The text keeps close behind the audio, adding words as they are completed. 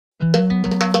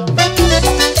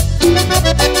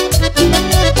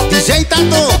DJ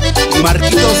Tato,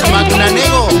 Marquitos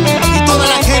Magnanego y toda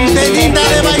la gente linda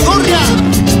de Baigorria.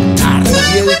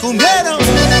 Charly el Cumbiero.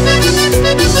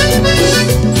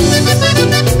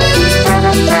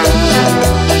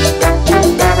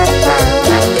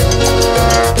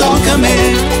 Tócame,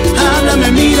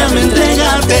 háblame, mírame,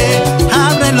 entrégate.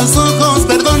 Abre los ojos,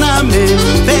 perdóname,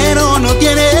 pero no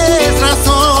tienes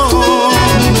razón.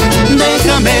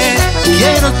 Déjame,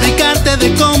 quiero explicarte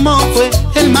de cómo fue.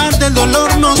 El mar del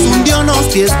dolor nos hundió los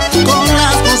pies con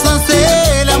las cosas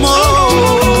del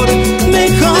amor.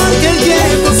 Mejor que el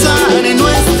tiempo sane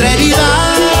nuestra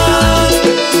herida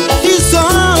y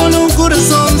solo un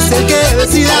corazón sea el que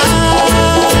decida.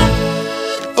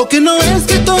 O que no es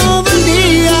que todo el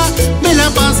día me la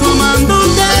paso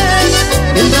amándote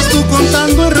mientras tú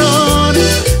contando error.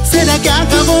 ¿Será que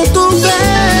acabó tu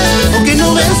fe? O que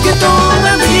no ves que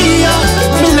todavía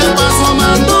me la paso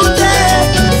amándote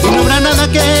y no habrá nada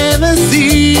que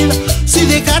decir si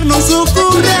dejarnos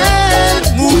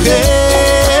ocurrir, mujer.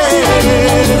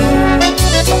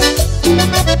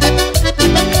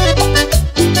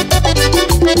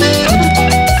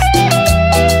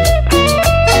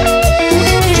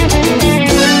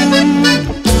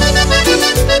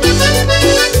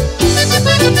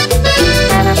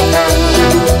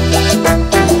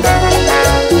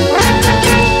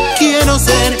 Quiero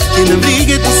ser quien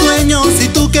abrigue tus sueños y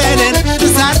tu querer,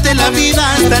 besarte la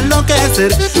vida hasta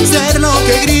enloquecer, ser lo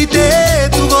que grite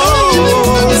tu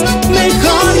voz.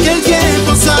 Mejor que el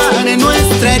tiempo sane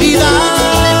nuestra herida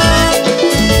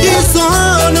y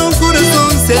solo un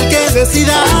corazón sea el que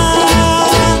decida.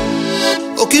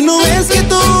 O que no ves que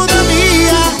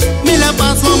todavía me la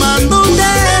paso amándote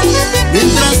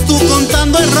mientras tú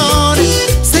contando error.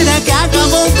 ¿Será que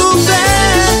acabó tu fe?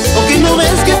 O que no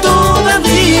ves que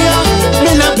todavía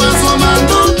me la paso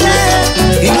amándote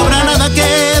y no habrá nada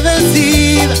que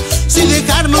decir si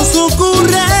dejarnos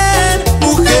ocurrir,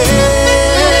 mujer.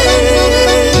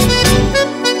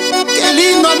 ¡Qué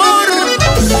lindo amor!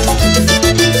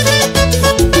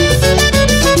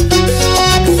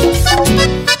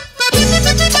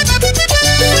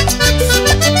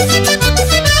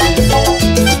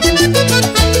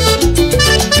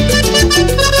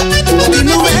 Porque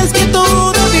no ves que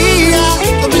todavía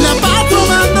me la paso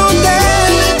amándote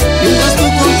mientras tú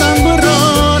contando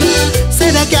error.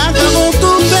 ¿Será que acabó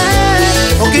tu fe?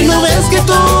 O que no ves que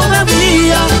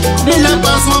todavía me la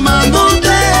paso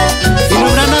amándote y no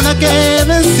habrá nada que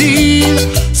decir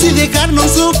si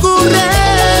dejarnos ocurrir.